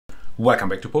Welcome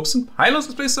back to Popson. Hi,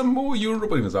 let's play some more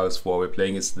Europa Universalis IV. We're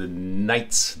playing as the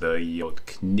Knights, the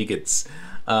Kniggets.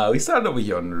 We started over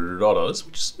here on Rhodos,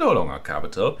 which is no longer a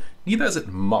capital. Neither is it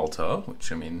Malta,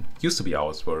 which, I mean, used to be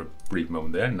ours for a brief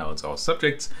moment there. Now it's our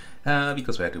subjects,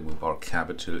 because we had to move our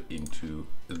capital into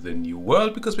the new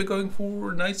world, because we're going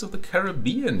for Knights of the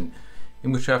Caribbean,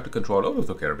 in which we have to control all of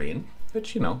the Caribbean,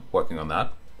 which, you know, working on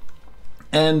that.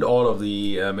 And all of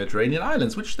the Mediterranean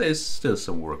islands, which there's still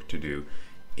some work to do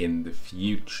in the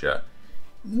future.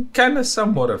 Kind of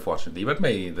somewhat unfortunately, but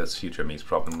maybe this future means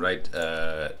problem, right?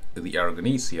 The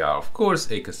Aragonese are, of course,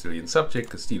 a Castilian subject.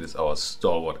 Castile is our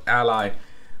stalwart ally,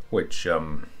 which,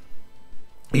 you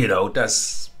know,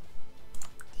 does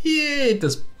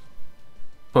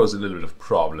pose a little bit of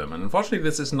problem. And unfortunately,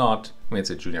 this is not, I mean, it's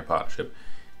a junior partnership.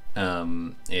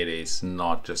 It is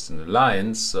not just an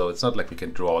alliance, so it's not like we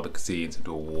can draw the Castilians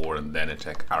into a war and then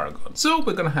attack Aragon. So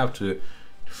we're gonna have to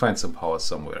find some power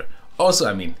somewhere. Also,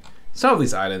 I mean, some of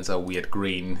these islands are weird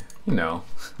green, you know.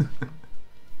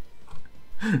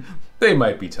 They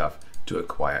might be tough to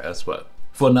acquire as well.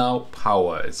 For now,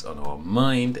 power is on our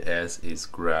mind, as is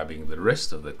grabbing the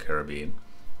rest of the Caribbean.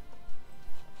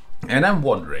 And I'm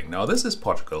wondering, now this is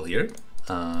Portugal here,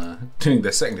 doing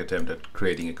the second attempt at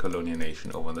creating a colonial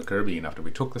nation over in the Caribbean after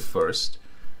we took the first.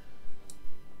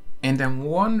 And I'm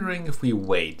wondering if we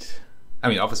wait. I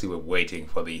mean, obviously we're waiting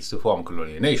for these to form a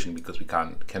colonial nation because we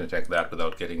can attack that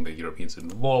without getting the Europeans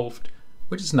involved,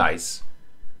 which is nice.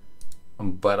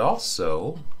 But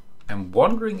also, I'm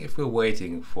wondering if we're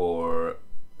waiting for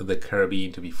the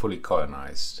Caribbean to be fully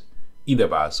colonized, either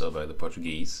by us or by the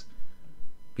Portuguese,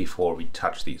 before we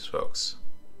touch these folks.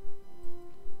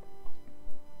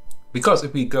 Because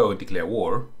if we go and declare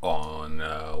war on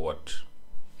what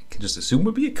you can just assume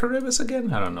will be a Caribbean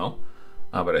again, I don't know.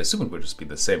 But I assume it will just be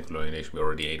the same colonial nation we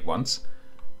already ate once.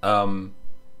 Then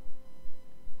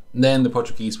the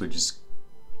Portuguese would just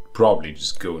probably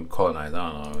just go and colonize, I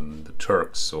don't know, in the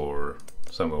Turks or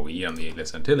somewhere over here on the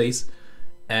Les Antilles,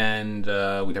 and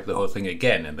we'd have the whole thing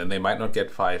again. And then they might not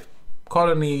get 5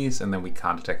 colonies, and then we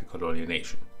can't attack a colonial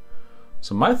nation.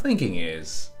 So my thinking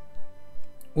is,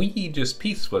 we just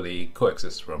peacefully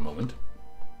coexist for a moment,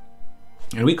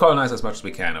 and we colonize as much as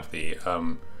we can of the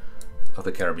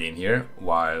Caribbean here,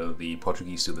 while the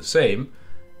Portuguese do the same.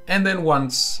 And then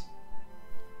once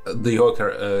the whole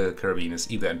Caribbean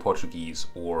is either in Portuguese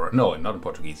or, no, not in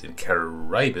Portuguese, in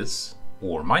Caribes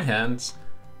or my hands,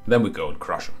 then we go and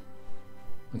crush them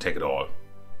and take it all.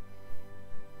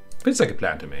 Feels like a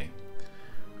plan to me.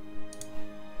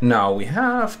 Now we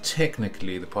have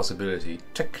technically the possibility,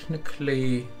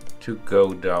 to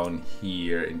go down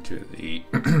here into the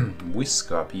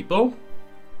Whisker people,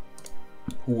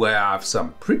 who have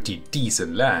some pretty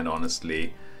decent land,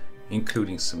 honestly,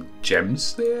 including some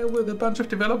gems there with a bunch of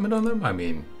development on them. I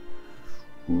mean,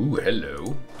 ooh,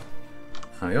 hello.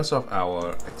 We also have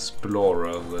our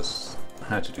explorer who has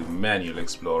had to do manual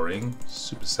exploring.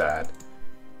 Super sad.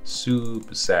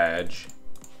 Super sad.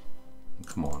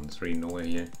 Come on, there's really nowhere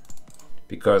here.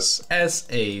 Because as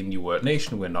a New World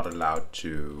nation, we're not allowed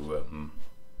to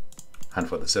hunt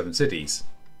for the 7 cities.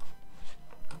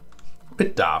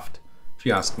 Bit daft, if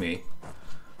you ask me,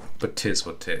 but 'tis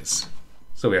what 'tis.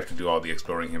 So we have to do all the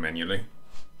exploring here manually.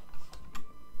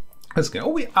 Let's go. Oh,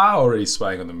 we are already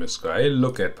spying on the Muska.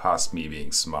 Look at past me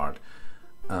being smart.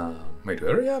 Wait, do I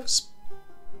already have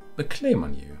a claim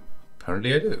on you?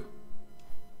 Apparently I do.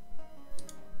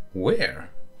 Where?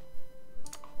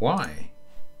 Why?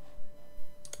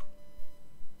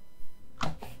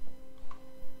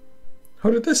 How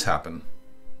did this happen?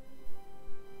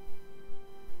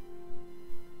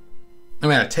 I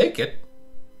mean, I take it.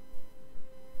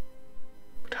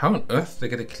 But how on earth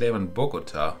did they get a claim on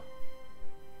Bogota?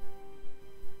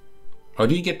 Or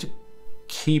do you get to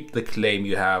keep the claim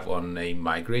you have on a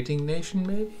migrating nation,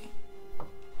 maybe?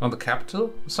 On the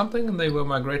capital or something, and they were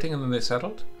migrating and then they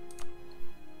settled?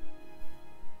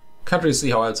 Can't really see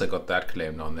how else I got that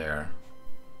claim on there.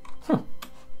 Huh.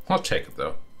 I'll take it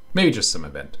though. Maybe just some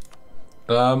event.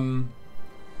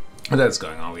 That's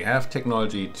going on. We have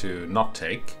technology to not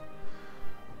take,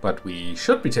 but we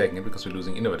should be taking it because we're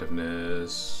losing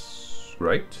innovativeness,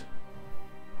 right?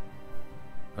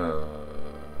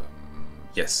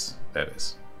 Yes, that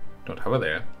is. Don't have her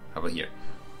there, have her here.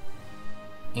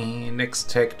 And next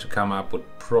tech to come up would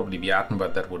probably be Aten,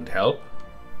 but that wouldn't help.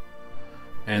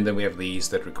 And then we have these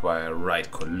that require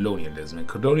right colonialism. And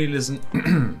colonialism,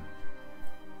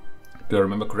 do I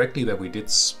remember correctly that we did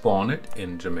spawn it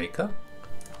in Jamaica?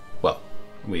 Well,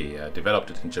 we developed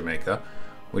it in Jamaica.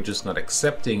 We're just not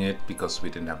accepting it because we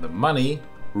didn't have the money.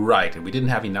 Right, and we didn't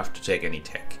have enough to take any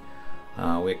tech.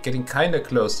 We're getting kind of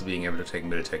close to being able to take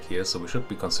Miltech here, so we should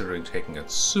be considering taking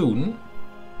it soon.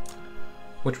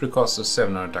 Which will cost us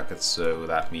 700 ducats, so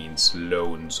that means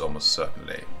loans almost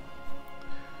certainly.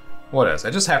 What else?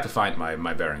 I just have to find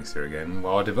my bearings here again.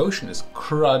 Well, our devotion is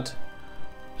crud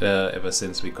ever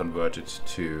since we converted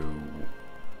to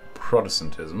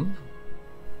Protestantism.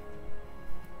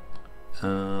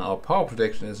 Our power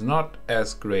protection is not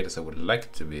as great as I would like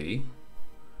it to be.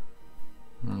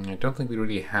 I don't think we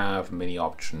really have many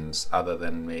options other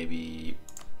than maybe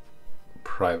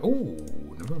private. Oh,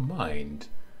 never mind.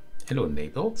 Hello,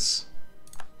 Naples.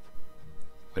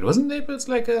 Wait, wasn't Naples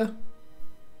like a...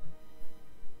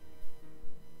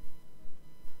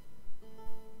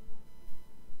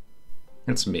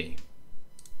 It's me.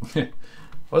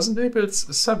 Wasn't Naples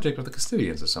a subject of the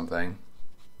Castilians or something?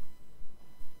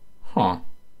 Huh.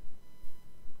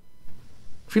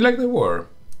 Feel like they were.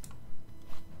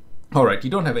 Alright, you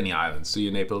don't have any islands, do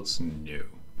you, Naples? No.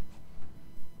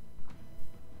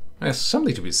 There's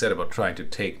something to be said about trying to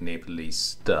take Naples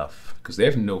stuff, because they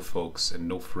have no folks and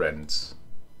no friends.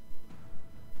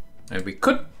 And we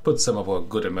could put some of our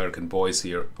good American boys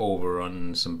here over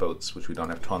on some boats, which we don't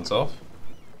have tons of.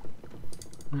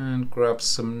 And grab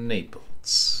some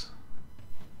Naples.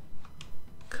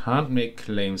 Can't make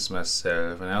claims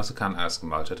myself, and I also can't ask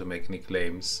Malta to make any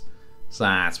claims. So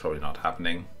that's probably not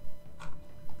happening.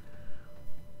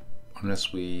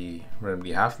 Unless we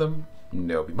randomly have them.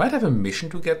 No, we might have a mission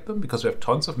to get them, because we have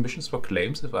tons of missions for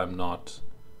claims, if I'm not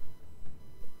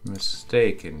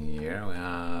mistaken here. We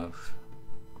have...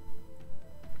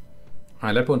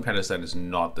 Aleppo and Palestine is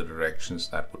not the directions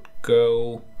that would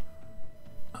go.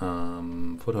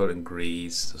 Foothold in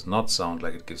Greece does not sound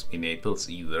like it gives me Naples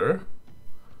either.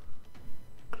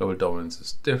 Global dominance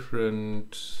is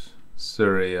different.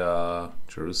 Syria,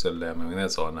 Jerusalem, I mean,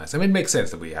 that's all nice. I mean, it makes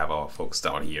sense that we have our folks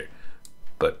down here.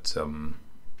 But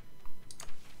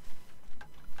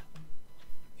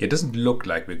it doesn't look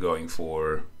like we're going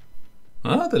for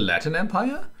the Latin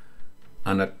Empire?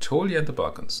 Anatolia and the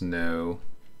Balkans. No.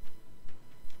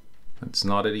 That's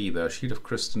not it either. Shield of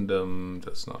Christendom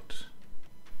does not.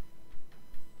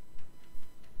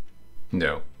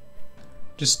 No.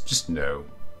 Just no.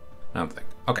 I don't think.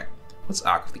 Okay. What's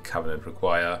Ark of the Covenant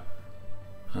require?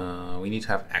 We need to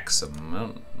have Axum. I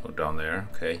don't know, down there.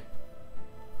 Okay.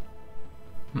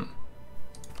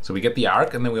 So we get the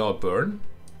Ark and then we all burn?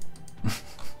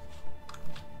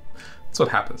 That's what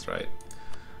happens, right?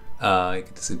 You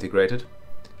get disintegrated.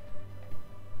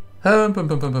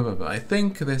 I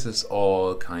think this is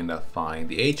all kind of fine.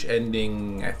 The H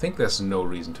ending, I think there's no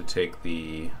reason to take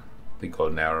the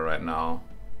golden arrow right now.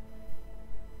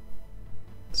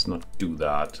 Let's not do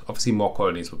that. Obviously more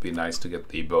colonies would be nice to get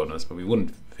the bonus, but we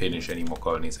wouldn't finish any more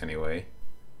colonies anyway.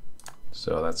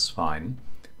 So that's fine.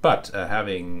 But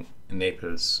having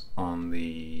Naples on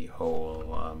the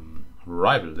whole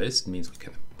rival list means we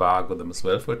can embargo them as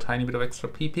well for a tiny bit of extra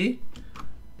PP.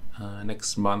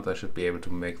 Next month I should be able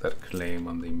to make that claim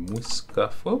on the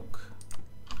Muisca folk,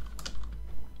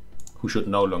 who should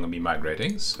no longer be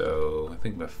migrating, so I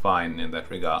think we're fine in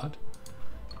that regard.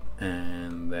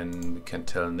 And then we can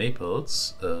tell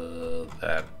Naples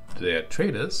that their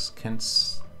traders can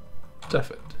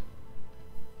stuff it.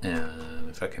 And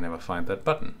if I can ever find that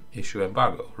button, issue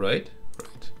embargo, right?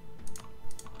 Right.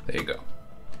 There you go.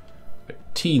 A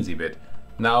teensy bit.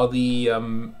 Now the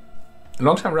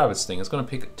long-term rabbits thing is going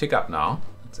to tick up now.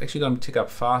 It's actually going to tick up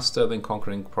faster than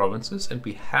conquering provinces, and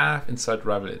we have insult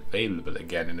rival available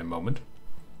again in a moment.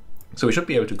 So we should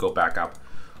be able to go back up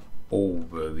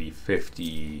over the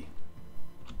 50,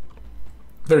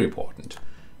 very important,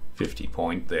 50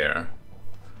 point there.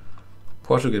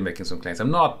 Portugal making some claims.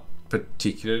 I'm not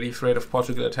particularly afraid of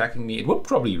Portugal attacking me. It would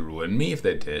probably ruin me if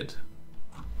they did,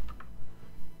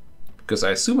 because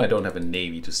I assume I don't have a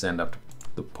navy to stand up to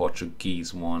the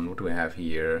Portuguese one. What do we have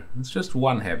here? It's just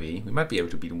one heavy. We might be able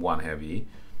to beat one heavy,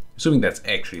 assuming that's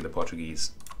actually the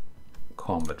Portuguese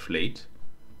combat fleet.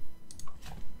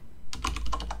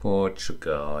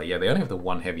 Portugal, yeah, they only have the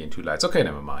one heavy and two lights. Okay,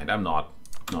 never mind. I'm not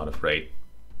afraid.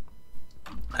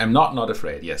 I'm not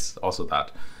afraid. Yes, also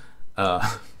that.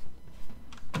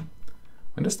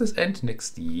 When does this end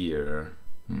next year?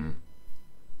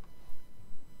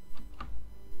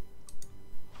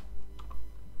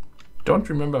 Don't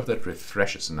remember if that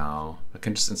refreshes now. I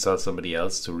can just install somebody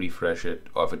else to refresh it,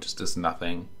 or if it just does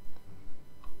nothing.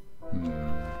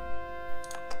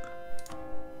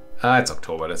 It's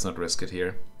October, let's not risk it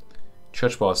here.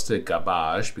 Church power is still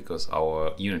garbage, because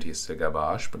our unity is still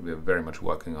garbage, but we're very much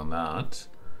working on that.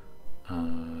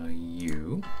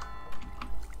 You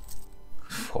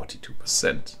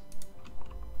 42%.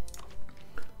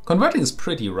 Converting is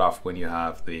pretty rough when you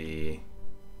have the...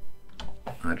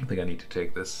 I don't think I need to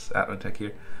take this admin tech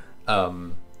here.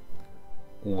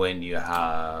 When you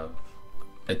have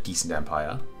a decent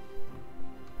empire.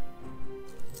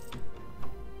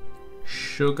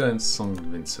 Sugar and St.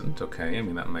 Vincent, okay, I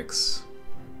mean that makes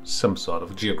some sort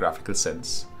of geographical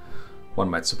sense, one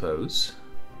might suppose.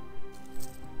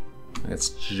 It's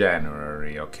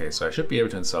January, okay, so I should be able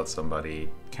to insult somebody.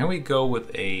 Can we go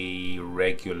with a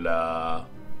regular...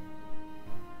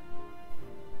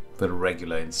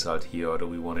 insult here, or do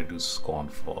we want to do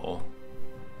Scornful?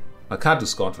 I can't do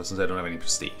Scornful since I don't have any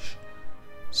prestige.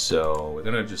 So we're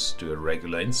gonna just do a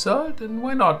regular insult, and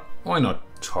why not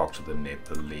talk to the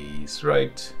Nepalese,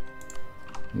 right?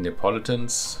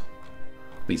 Neapolitans,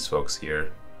 these folks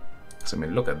here. So I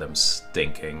mean, look at them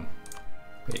stinking.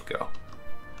 There you go.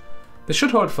 They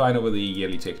should hold fine over the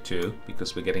yearly tick too,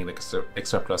 because we're getting the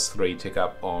extra +3 tick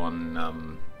up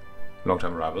on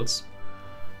long-term arrivals.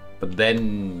 But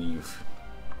then you've,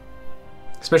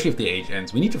 especially if the age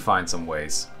ends, we need to find some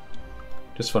ways.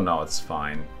 Just for now, it's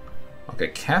fine. Okay,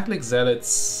 Catholic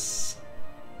zealots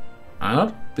are not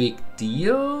a big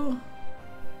deal.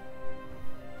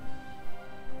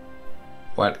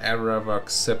 While Arawak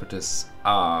separatists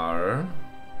are.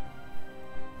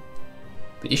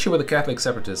 The issue with the Catholic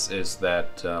separatists is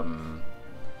that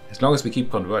as long as we keep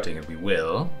converting, and we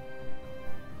will,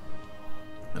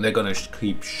 and they're gonna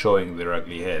keep showing their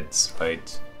ugly heads,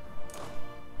 right?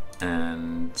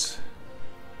 And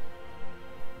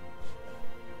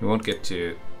we won't get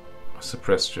to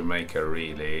suppress Jamaica,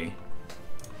 really.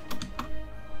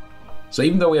 So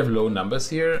even though we have low numbers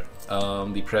here,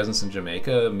 the presence in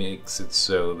Jamaica makes it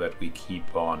so that we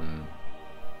keep on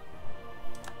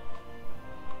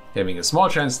having a small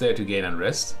chance there to gain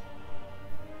unrest,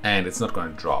 and it's not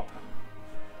going to drop.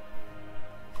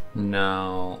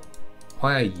 Now,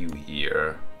 why are you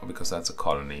here? Oh, because that's a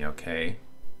colony, okay.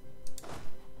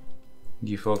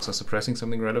 You folks are suppressing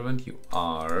something relevant? You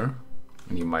are.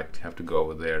 And you might have to go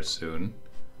over there soon.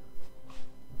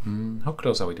 How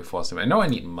close are we to force them? I know I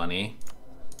need money,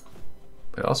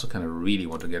 but I also kind of really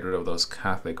want to get rid of those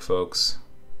Catholic folks.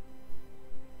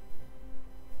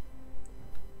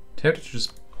 Tempted to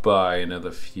just buy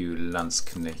another few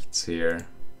Landsknechts here.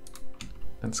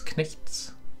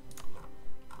 Landsknechts?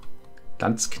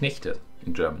 Landsknechte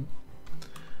in German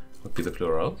would be the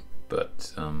plural,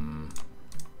 but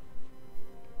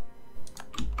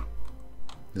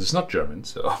this is not German,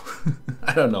 so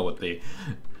I don't know what the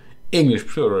English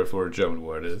plural for a German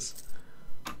word is.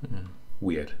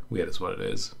 Weird is what it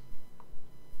is.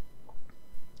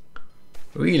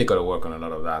 Really gotta work on a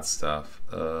lot of that stuff.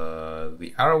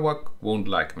 The Arawak won't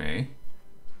like me.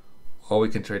 Or we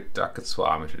can trade ducats for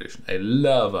army tradition. I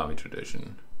love army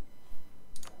tradition.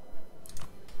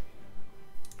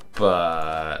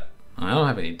 But I don't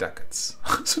have any ducats.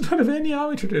 So I don't have any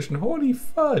army tradition. Holy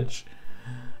fudge.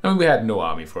 I mean, we had no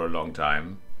army for a long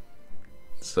time.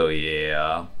 So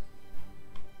yeah.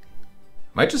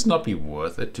 Might just not be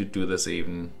worth it to do this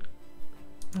even.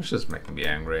 It's just making me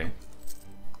angry.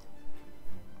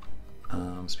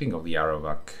 Speaking of the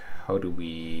Arawak, how do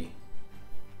we...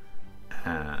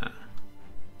 are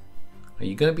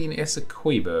you gonna be in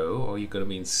Essequibo, or are you gonna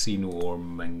be in Sinu or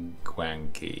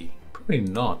Mangwanki? Probably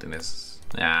not in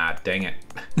dang it.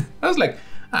 I was like,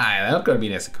 I'm not gonna be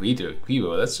in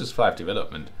Essequibo, that's just 5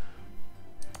 development.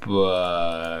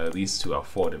 But these two are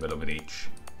 4 development each.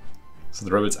 So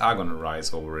the rebels are gonna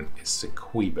rise over in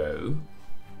Essequibo.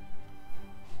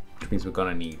 Which means we're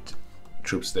gonna need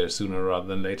troops there sooner rather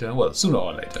than later. Well, sooner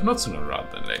or later, not sooner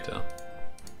rather than later.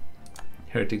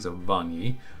 Heretics of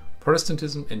Vanyi.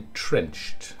 Protestantism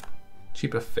entrenched.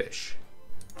 Cheaper fish.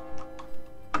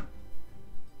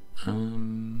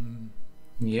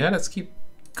 Yeah, let's keep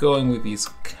going with these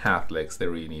Catholics. They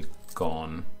really need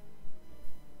gone.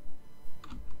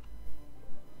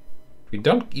 We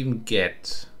don't even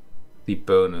get the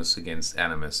bonus against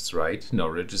animists, right? No,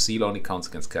 religious zeal only counts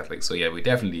against Catholics. So yeah, we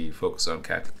definitely focus on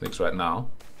Catholics right now.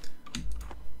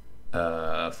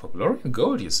 For glory and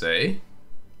gold, you say?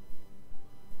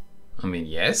 I mean,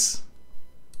 yes.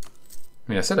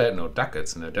 I mean, I said I had no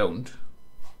ducats, and I don't.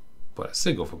 But I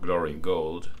still go for glory and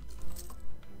gold.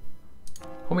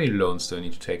 How many loans do I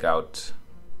need to take out?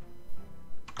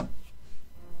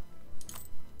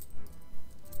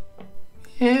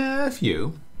 Yeah, a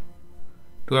few.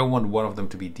 Do I want one of them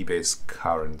to be debased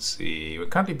currency? We're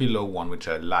currently below 1, which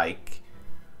I like.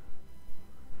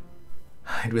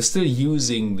 And we're still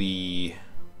using the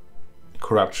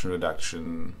corruption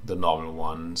reduction, the normal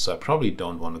one, so I probably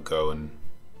don't want to go and...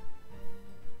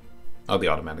 Oh, the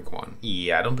automatic one.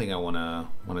 Yeah, I don't think I want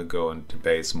to go and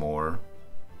debase more.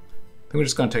 think we're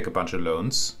just going to take a bunch of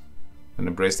loans and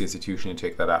embrace the institution and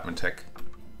take that admin tech.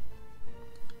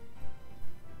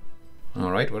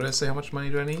 Alright, what did I say? How much money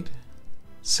do I need?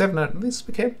 700. This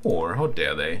became more. How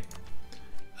dare they?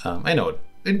 I know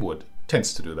it would.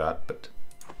 Tends to do that, but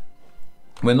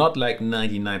we're not like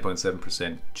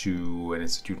 99.7% to an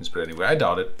institution spread anywhere. I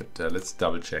doubt it, but let's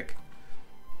double check.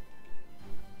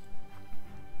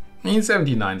 I mean,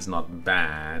 79 is not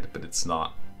bad, but it's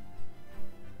not.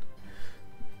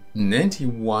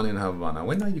 91 in Havana.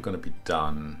 When are you going to be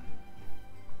done?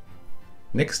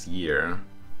 Next year.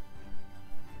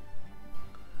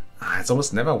 It's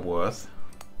almost never worth,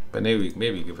 but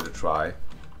maybe give it a try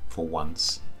for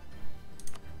once.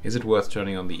 Is it worth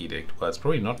turning on the edict? Well, it's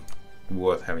probably not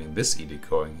worth having this edict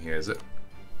going here, is it?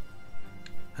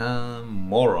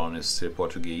 Moron is still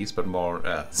Portuguese, but more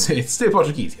it's still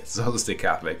Portuguese. Yes, it's also still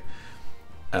Catholic.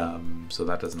 So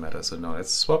that doesn't matter. So no,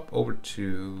 let's swap over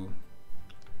to.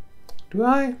 Do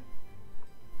I?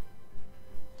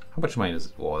 How much money does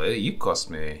it? Oh, you cost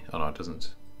me. Oh no, it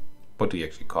doesn't. What do you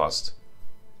actually cost?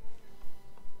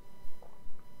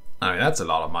 I mean, that's a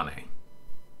lot of money.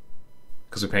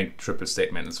 Because we're paying triple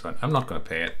state maintenance rent. I'm not going to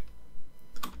pay it.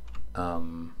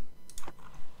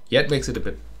 Yeah, it makes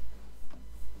it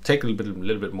take a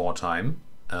little bit more time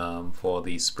for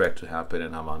the spread to happen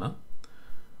in Havana.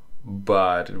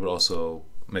 But it will also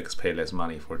make us pay less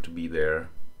money for it to be there.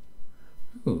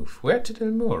 Ooh, Fuerte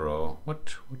del Muro.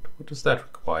 What does that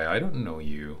require? I don't know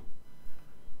you.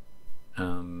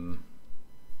 Well,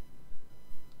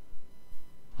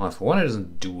 for one, it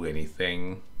doesn't do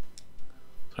anything.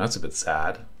 So that's a bit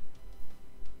sad.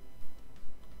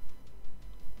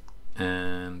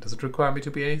 And does it require me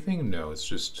to be anything? No, it's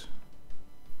just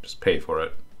pay for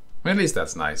it. I mean, at least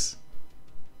that's nice.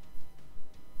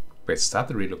 Wait, start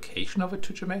the relocation of it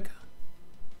to Jamaica?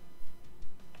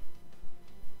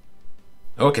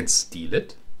 Oh, I can steal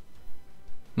it?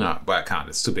 No, but I can't.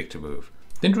 It's too big to move.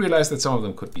 Didn't realize that some of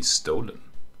them could be stolen.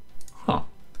 Huh.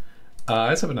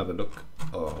 Let's have another look.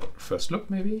 Or first look,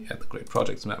 maybe, at the Great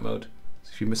Projects map mode.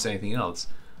 If you missed anything else.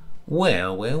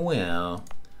 Well.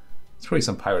 It's probably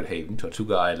some pirate haven,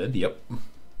 Tortuga Island, yep.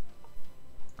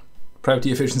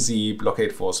 Priority efficiency,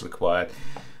 blockade force required.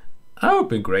 That would have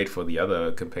been great for the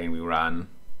other campaign we ran,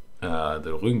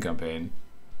 the Rügen campaign.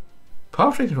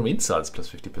 Power trading from insults plus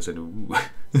 50%. Ooh.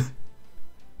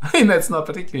 I mean, that's not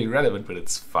particularly relevant, but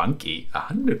it's funky.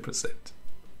 100%.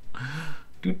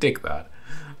 Do take that.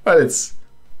 But it's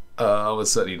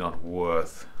was certainly not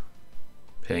worth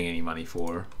paying any money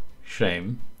for.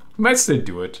 Shame. We might still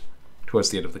do it towards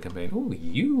the end of the campaign. Oh,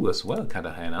 you as well,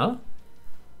 Cartagena.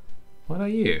 What are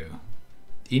you?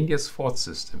 India's fourth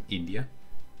system. India?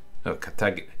 Oh,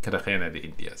 Cartagena de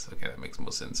Indias. Okay, that makes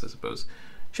more sense, I suppose.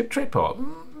 Ship trade power?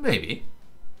 Maybe.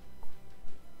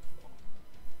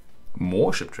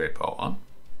 More ship trade power?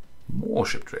 More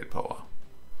ship trade power.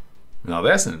 Now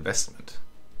there's an investment.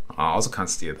 I also can't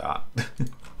steal that.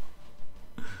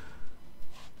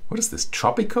 What is this?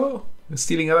 Tropico?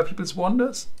 Stealing other people's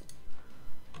wonders?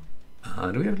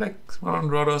 Do we have like one on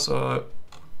Rhodos or...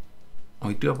 Oh,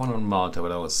 we do have one on Malta, but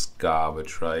that was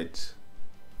garbage, right?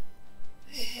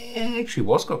 Actually,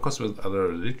 wars got cost with other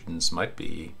religions might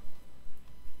be...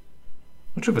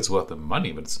 Not sure if it's worth the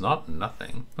money, but it's not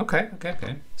nothing. Okay.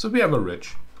 So we have a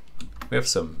rich. We have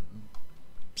some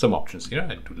options here.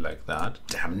 I do like that.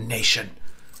 Damnation!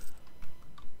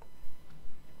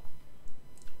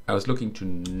 I was looking to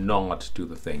not do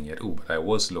the thing yet. Ooh, but I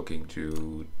was looking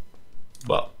to...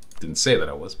 Well, didn't say that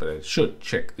I was, but I should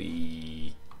check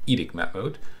the edict map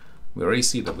mode. We already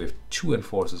see that we have 2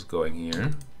 enforcers going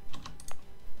here.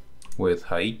 With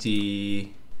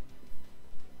Haiti...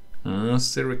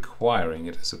 still requiring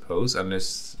it, I suppose,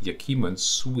 unless Yakima and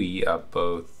Sui are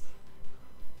both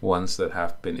ones that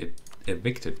have been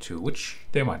evicted too, which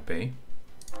they might be.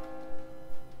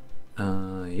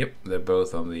 Yep, they're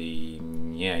both on the...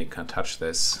 Yeah, you can't touch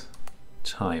this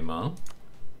timer.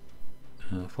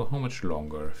 For how much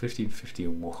longer?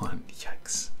 1551.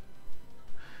 Yikes.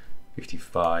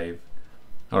 55.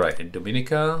 Alright, in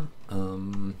Dominica,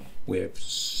 we have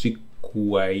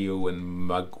Siquayo and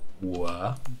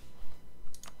Magua.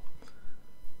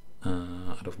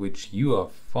 Out of which you are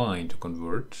fine to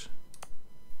convert.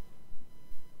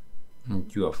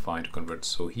 You are fine to convert.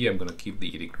 So here I'm going to keep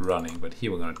the edict running, but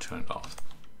here we're going to turn it off.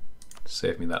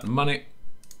 Save me that money.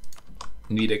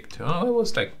 Edict. Oh, it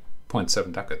was like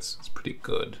 0.7 ducats. It's pretty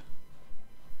good.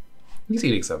 These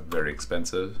edicts are very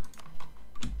expensive.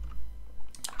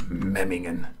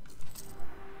 Memmingen.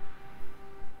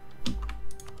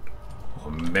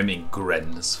 Or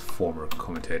Memmingen, as former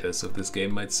commentators of this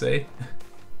game might say.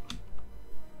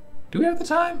 Do we have the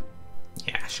time?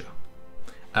 Yeah, sure.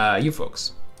 You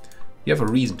folks, you have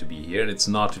a reason to be here, and it's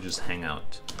not to just hang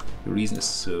out. Your reason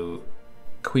is to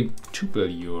quintuple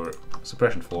your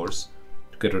suppression force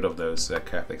to get rid of those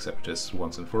Catholic separatists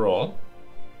once and for all.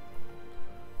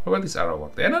 What about these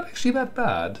Arawak? They're not actually that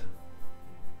bad.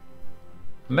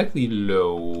 I like the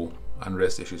low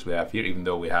unrest issues we have here, even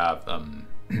though we have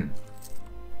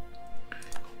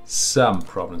some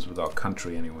problems with our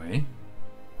country anyway.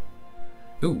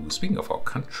 Ooh, speaking of our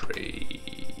country,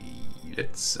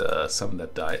 let's summon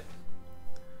that die.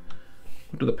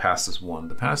 What do the pastors want?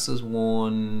 The pastors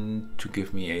want to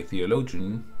give me a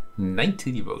theologian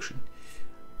 90 devotion.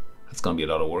 That's gonna be a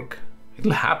lot of work.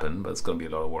 It'll happen, but it's gonna be a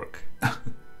lot of work.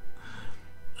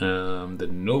 The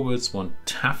nobles want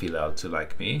Tafilal to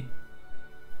like me.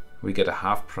 We get a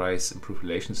half price improved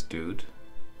relations dude.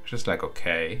 Just like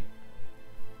okay.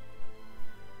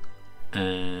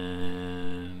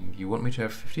 And you want me to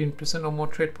have 15% or more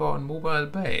trade power on Mobile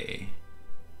Bay.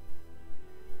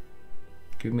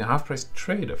 Give me a half price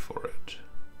trader for it.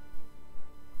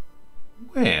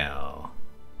 Well,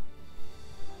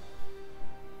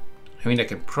 I mean, I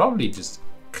can probably just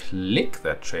click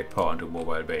that trade power into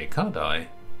Mobile Bay, can't I?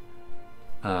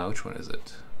 Which one is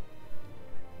it?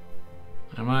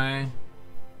 Am I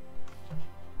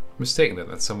mistaken that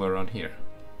that's somewhere around here?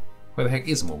 Where the heck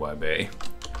is Mobile Bay?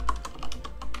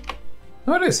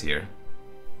 Oh, it is here.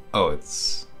 Oh,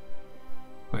 it's...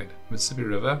 Wait, Mississippi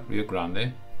River, Rio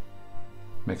Grande,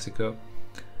 Mexico.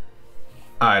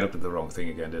 I looked at the wrong thing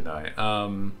again, didn't I?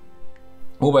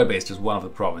 Mobile Bay is just one of the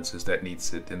provinces that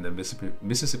needs it in the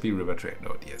Mississippi River trade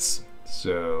node, yes.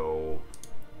 So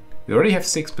we already have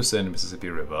 6% in Mississippi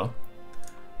River.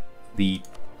 The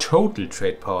total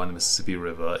trade power in the Mississippi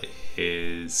River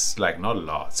is like not a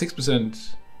lot.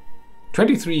 6%,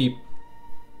 23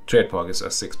 trade power gives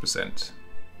us 6%.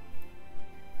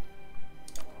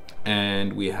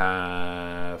 And we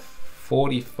have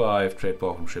 45 trade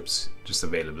power from ships just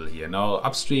available here. Now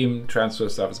upstream transfer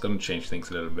stuff is going to change things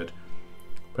a little bit.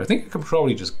 But I think I can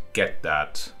probably just get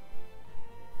that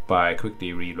by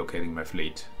quickly relocating my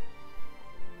fleet.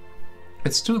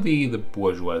 It's to the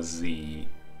bourgeoisie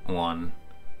one.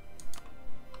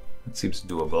 It seems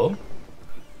doable.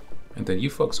 And then you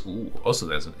folks, ooh, also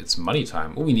it's money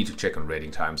time. Oh, we need to check on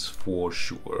raiding times for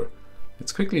sure.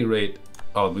 Let's quickly raid.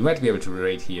 Oh, we might be able to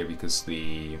raid here because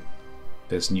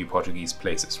there's new Portuguese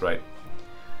places, right?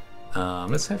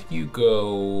 Let's have you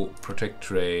go protect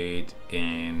trade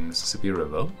in Mississippi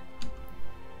River.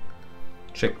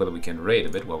 Check whether we can raid a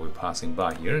bit while we're passing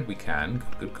by here. We can.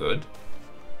 Good, good, good.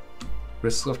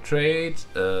 Risks of trade.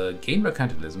 Gain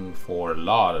mercantilism for a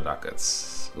lot of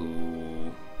ducats.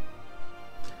 Ooh.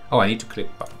 Oh, I need to click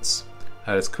buttons.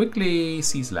 Let's quickly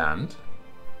seize land.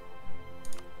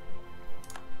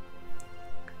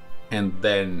 And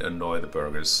then annoy the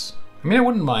burghers. I mean, I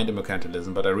wouldn't mind the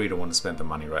mercantilism, but I really don't want to spend the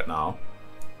money right now.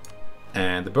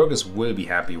 And the burghers will be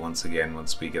happy once again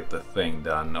once we get the thing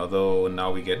done. Although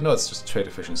now we get... No, it's just trade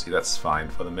efficiency. That's fine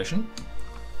for the mission.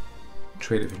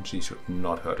 Trade efficiency should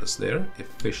not hurt us there.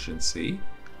 Efficiency.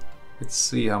 Let's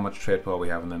see how much trade power we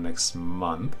have in the next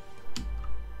month.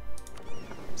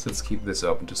 So let's keep this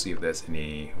open to see if there's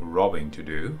any robbing to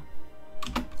do.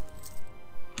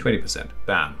 20%.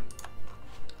 Bam.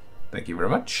 Thank you very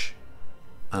much.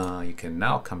 You can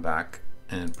now come back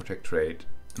and protect trade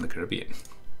in the Caribbean.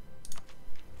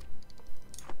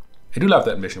 I do love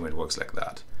that mission when it works like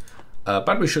that.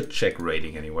 But we should check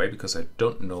rating anyway, because I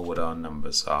don't know what our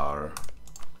numbers are.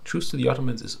 Truce to the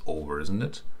Ottomans is over, isn't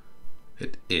it?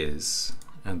 It is.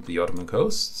 And the Ottoman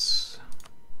coasts?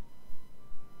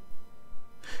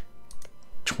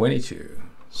 22.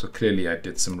 So clearly I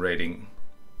did some raiding.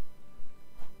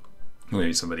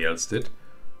 Maybe somebody else did.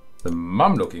 The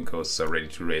Mamlukian coasts are ready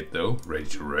to raid though. Ready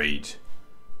to raid.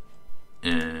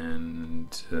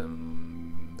 And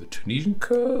the Tunisian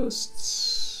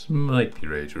coasts might be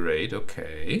ready to raid.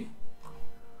 Okay.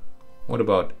 What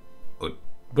about...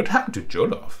 What happened to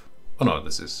Jolov? Oh no,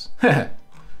 this is...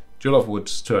 Jolov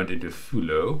was turned into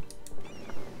Fulo.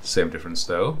 Same difference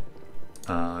though.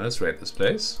 Let's raid this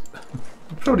place.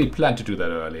 I probably planned to do that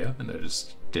earlier and I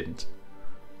just didn't.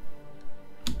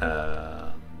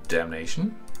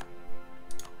 Damnation.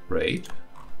 Raid.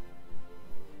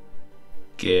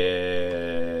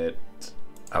 Get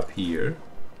up here.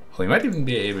 Oh, we might even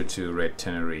be able to raid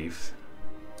Tenerife.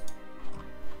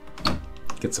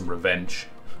 Get some revenge.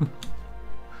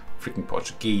 Freaking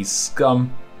Portuguese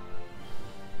scum.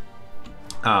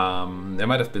 There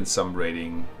might have been some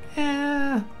raiding.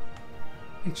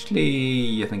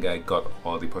 Actually, I think I got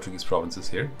all the Portuguese provinces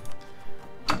here.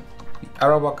 The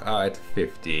Arawak are at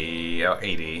 50 or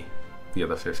 80. The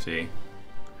other 50.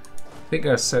 think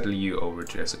I'll settle you over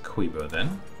to Essequibo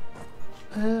then.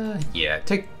 Yeah,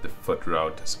 take the foot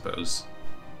route, I suppose.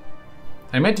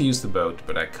 I meant to use the boat,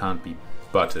 but I can't be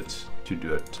butted to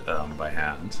do it by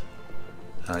hand.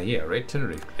 Yeah, raid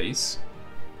Tenerife, please.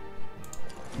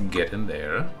 Get in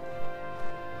there.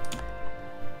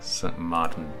 St.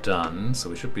 Martin done, so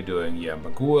we should be doing, yeah,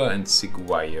 Magua and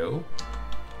Siguayo.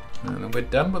 And then we're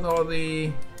done with all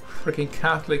the freaking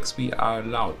Catholics we are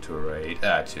allowed to raid,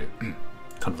 to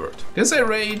convert. Did I say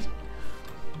raid?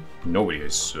 Nobody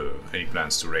has any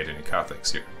plans to raid any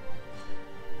Catholics here.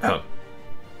 Hell.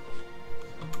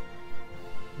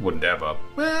 Wouldn't ever.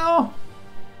 Well,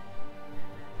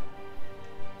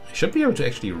 I should be able to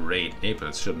actually raid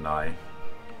Naples, shouldn't I?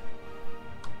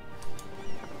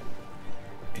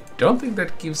 I don't think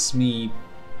that gives me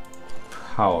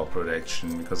power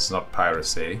protection because it's not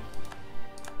piracy.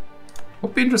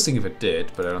 Would be interesting if it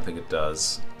did, but I don't think it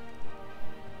does.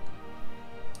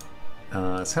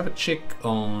 Let's have a check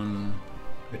on...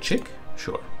 A check?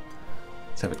 Sure.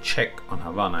 Let's have a check on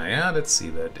Havana. Yeah, let's see.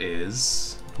 That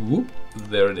is... Whoop.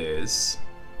 There it is.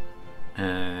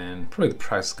 And probably the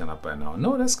price has gone up by now.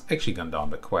 No, that's actually gone down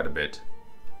by quite a bit.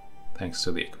 Thanks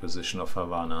to the acquisition of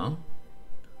Havana.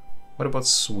 What about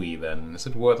Sui then? Is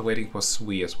it worth waiting for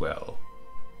Sui as well?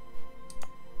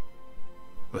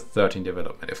 With 13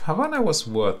 development. If Havana was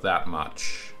worth that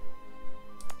much,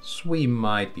 Sui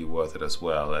might be worth it as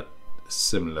well at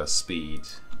similar speed.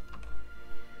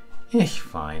 Eh,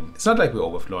 fine. It's not like we're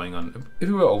overflowing on... If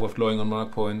we were overflowing on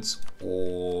monarch points,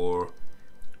 or...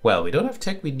 Well, we don't have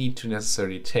tech we need to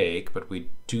necessarily take, but we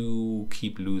do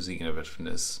keep losing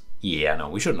innovativeness. Yeah, no,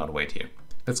 we should not wait here.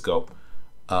 Let's go.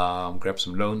 Grab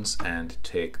some loans and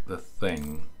take the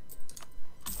thing.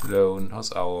 Loan,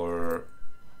 how's our...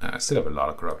 I still have a lot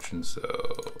of corruption, so...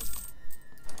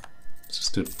 Let's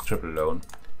just do triple loan.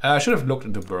 I should have looked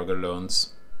into burger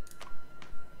loans.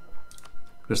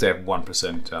 Because they have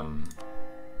 1%...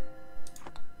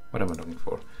 what am I looking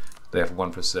for? They have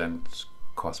 1%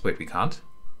 cost. Wait, we can't?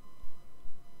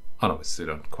 Oh no, we still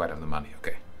don't quite have the money.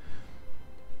 Okay.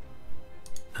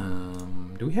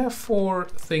 Do we have 4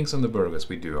 things on the burgers?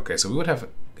 We do. Okay, so we would have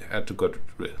had to go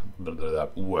to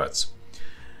words.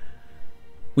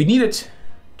 We needed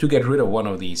to get rid of one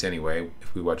of these anyway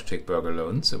if we were to take burger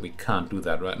loans, and we can't do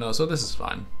that right now, so this is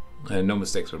fine. No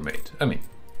mistakes were made. I mean,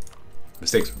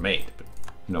 mistakes were made, but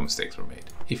no mistakes were made,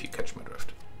 if you catch my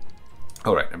drift.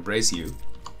 Alright, embrace you.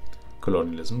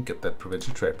 Colonialism, get that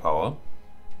provincial trade power.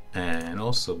 And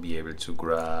also be able to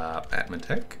grab admin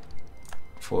tech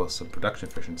for some production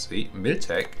efficiency, mill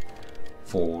tech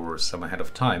for some ahead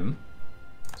of time,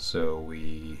 so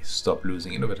we stop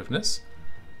losing innovativeness,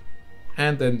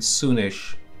 and then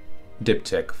soonish dip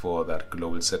tech for that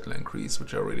global settler increase,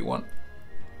 which I really want.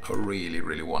 I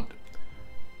really want.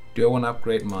 Do I want to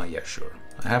upgrade my? Yeah, sure.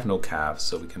 I have no calves,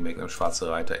 so we can make them Schwarze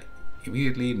Reiter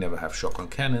immediately. Never have shock on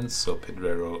cannons, so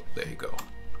Pedrero, there you go.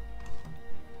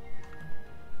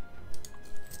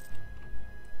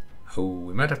 Oh,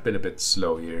 we might have been a bit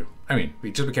slow here. I mean,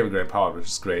 we just became a great power, which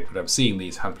is great, but I'm seeing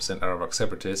these 100% Arawak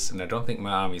separatists, and I don't think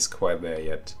my army's quite there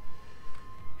yet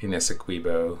in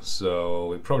Essequibo, so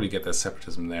we probably get that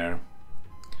separatism there.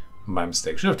 My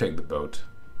mistake. Should have taken the boat.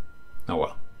 Oh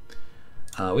well.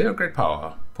 We are a great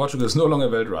power. Portugal is no longer a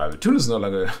world rival. Tunis is no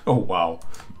longer... Oh, wow.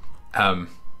 So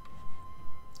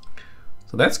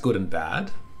that's good and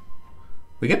bad.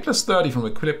 We get plus 30 from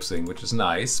eclipsing, which is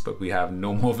nice, but we have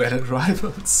no more valid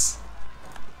rivals.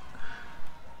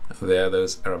 There are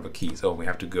those Arabakis. Oh, we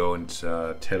have to go and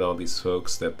tell all these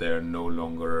folks that they're no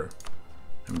longer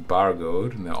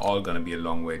embargoed, and they're all going to be a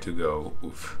long way to go.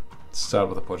 Oof. Let's start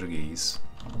with the Portuguese.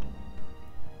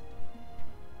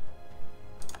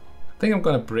 I think I'm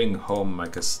going to bring home my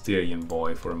Castilian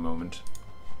boy for a moment,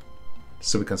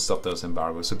 so we can stop those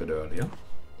embargoes a bit earlier.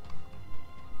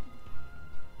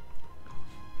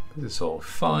 This is all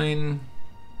fine.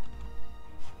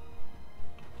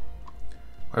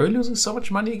 Are we losing so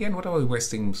much money again? What are we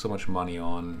wasting so much money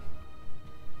on?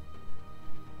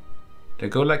 They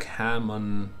go like ham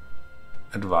on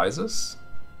advisors?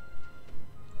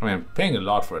 I mean, I'm paying a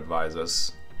lot for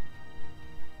advisors.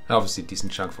 Obviously a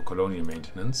decent chunk for colonial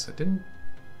maintenance. I didn't...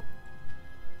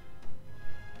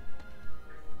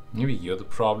 Maybe you're the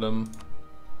problem.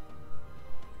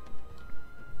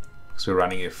 Because we're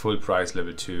running a full price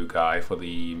level 2 guy for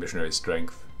the missionary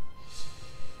strength.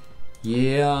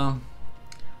 Yeah.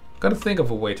 Gotta think of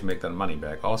a way to make that money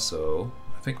back. Also,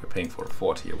 I think we're paying for a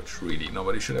fort here, which really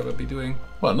nobody should ever be doing.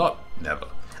 Well, not never.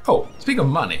 Oh, speaking of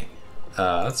money.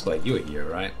 That's why you're here,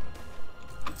 right?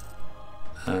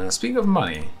 Speaking of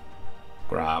money.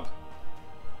 Grab.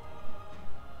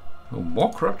 Oh,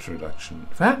 more corruption reduction.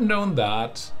 If I hadn't known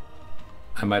that,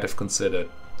 I might have considered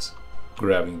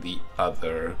grabbing the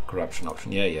other corruption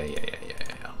option. Yeah.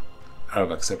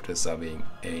 Arab acceptors are being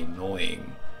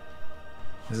annoying.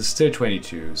 This is still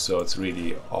 22, so it's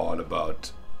really all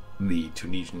about the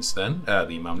Tunisians then,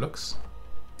 the Mamluks,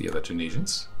 the other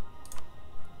Tunisians.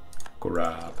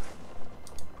 Grab.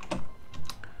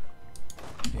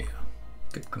 Yeah,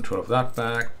 get control of that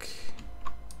back.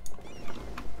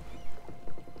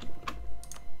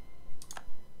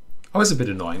 Always a bit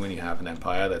annoying when you have an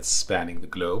empire that's spanning the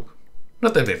globe.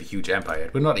 Not that we have a huge empire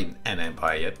yet, we're not even an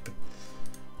empire yet, but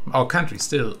our country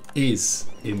still is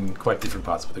in quite different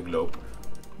parts of the globe,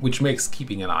 which makes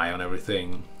keeping an eye on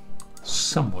everything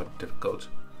somewhat difficult.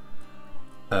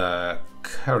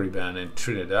 Cariban in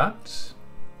Trinidad.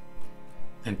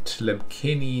 And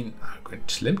Tlemceni.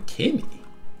 Tlemceni?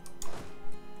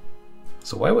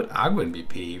 So why would Arguin be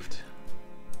paved?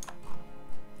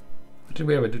 What did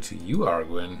we ever do to you,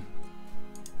 Arguin?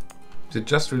 Is it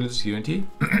just religious unity?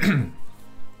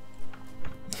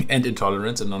 And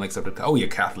intolerance and non-accepted... Oh, you're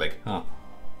Catholic, huh?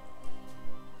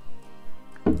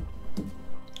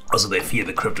 Also, they fear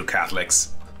the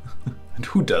crypto-Catholics. And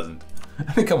who doesn't?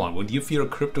 I mean, come on, would you fear a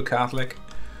crypto-Catholic?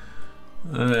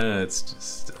 It's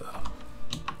just...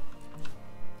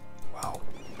 wow.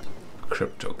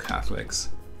 Crypto-Catholics.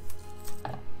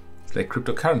 It's like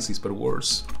cryptocurrencies, but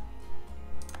worse.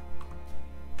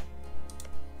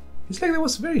 It's like there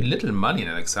was very little money in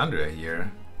Alexandria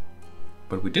here.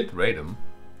 But we did raid them.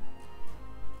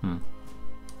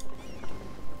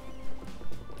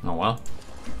 Oh well.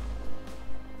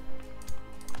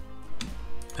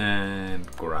 And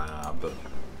grab.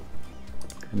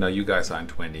 Now you guys are in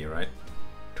 20, right?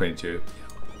 22. Yeah.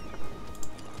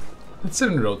 Let's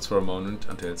sit in roads for a moment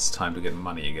until it's time to get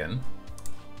money again.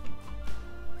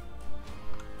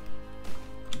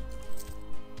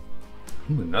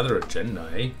 Ooh, another agenda,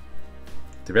 eh?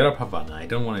 Develop Havana, I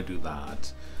don't want to do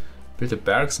that. Build a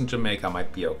barracks in Jamaica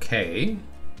might be okay.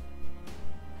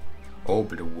 Oh,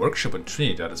 build a workshop in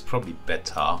Trinidad is probably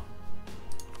better.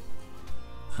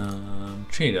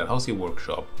 Trinidad, how's your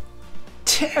workshop?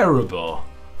 Terrible!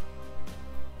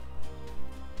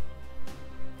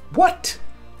 What?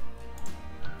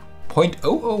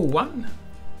 0.001?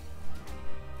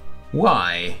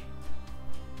 Why?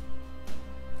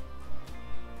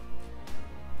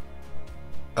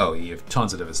 Oh, you have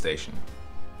tons of devastation.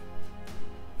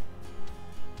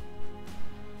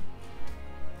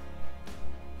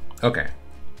 Okay,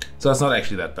 so that's not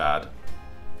actually that bad.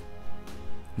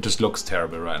 It just looks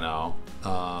terrible right now,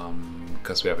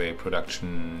 because we have a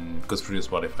production goods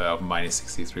produced modifier of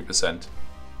 -63%.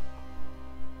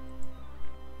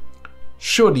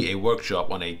 Surely a workshop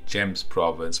on a gems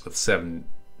province with 7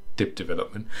 dip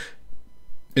development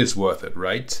is worth it,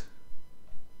 right?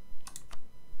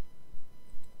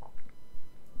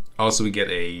 Also, we get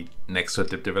an extra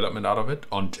dip development out of it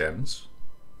on gems.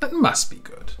 That must be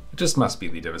good. It just must be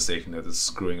the devastation that is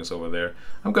screwing us over there.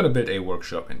 I'm gonna build a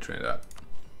workshop in Trinidad.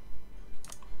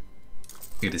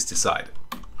 It is decided.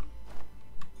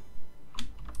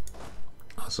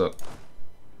 Also,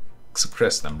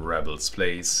 suppress them rebels,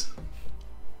 please.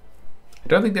 I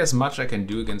don't think there's much I can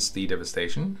do against the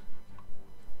devastation.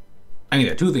 I mean,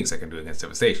 there are 2 things I can do against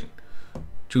devastation.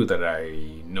 2 that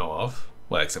I know of.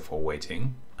 Well, except for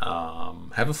waiting.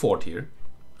 Have a fort here.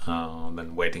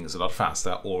 Then waiting is a lot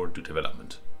faster, or do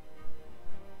development.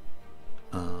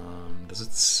 Does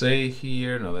it say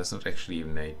here? No, there's not actually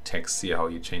even a text here how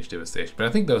you change devastation, but I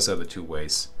think those are the 2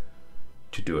 ways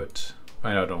to do it.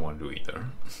 I don't want to do either.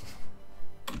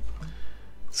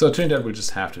 So Trinidad will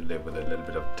just have to live with a little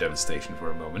bit of devastation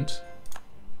for a moment.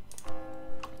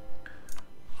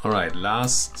 Alright,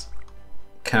 last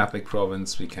Catholic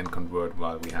province we can convert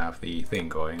while we have the thing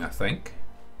going, I think.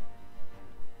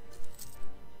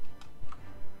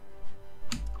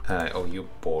 Oh, you're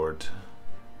bored.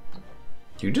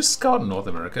 Do you just scout North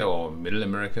America or Middle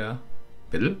America?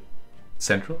 Middle?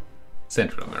 Central?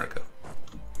 Central America.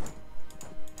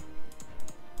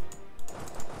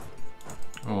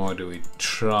 Or do we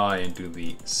try and do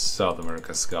the South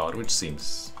America scout, which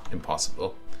seems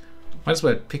impossible. Might as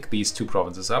well pick these 2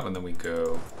 provinces up and then we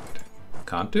go...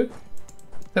 Can't do?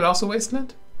 Is that also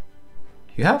wasteland?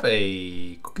 You have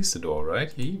a conquistador,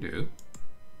 right? Yeah, you do.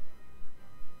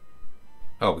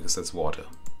 Oh, because that's water.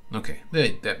 Okay,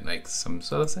 that makes some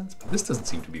sort of sense. But this doesn't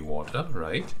seem to be water,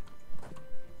 right?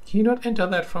 Can you not enter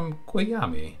that from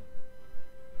Guayami?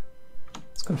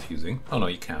 It's confusing. Oh no,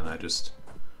 you can. I just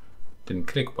didn't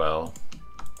click well.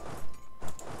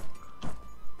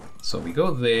 So we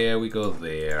go there, we go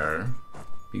there,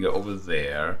 we go over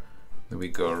there, then we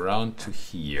go around to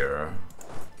here.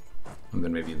 And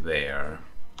then maybe there.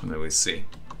 And then we see.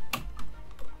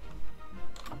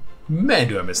 Man,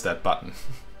 do I miss that button.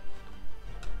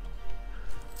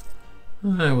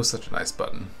 It was such a nice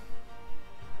button.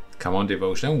 Come on,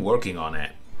 Devotion, I'm working on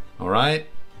it. Alright?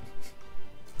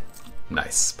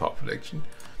 Nice power prediction.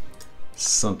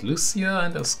 St. Lucia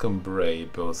and Escambray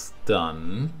both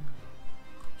done.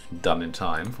 Done in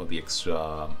time for the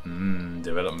extra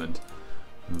development.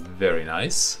 Very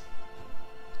nice.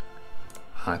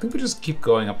 I think we just keep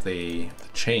going up the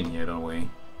chain here, don't we?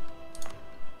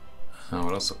 I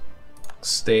would also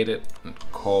state it and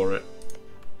core it.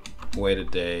 Wait a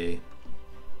day.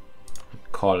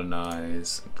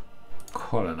 Colonize.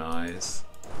 Colonize.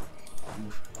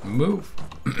 Move.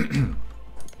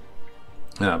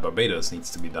 Barbados needs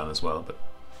to be done as well, but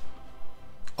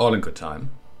all in good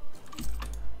time.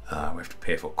 We have to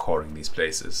pay for coring these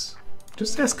places.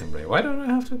 Just Escambray. Why don't I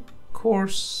have to core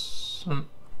some?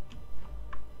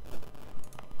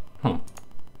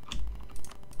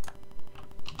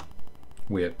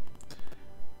 Weird.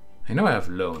 I know I have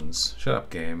loans. Shut up,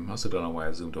 game. I also don't know why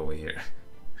I zoomed over here.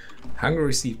 Hungary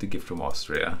received a gift from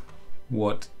Austria.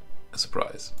 What a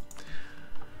surprise.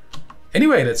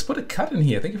 Anyway, let's put a cut in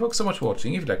here. Thank you folks so much for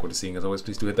watching. If you like what you're seeing, as always,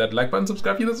 please do hit that like button,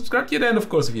 subscribe if you're not subscribed yet, and of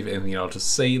course, if you have anything else to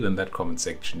say, then that comment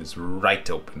section is right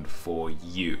open for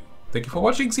you. Thank you for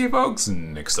watching. See you folks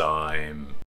next time.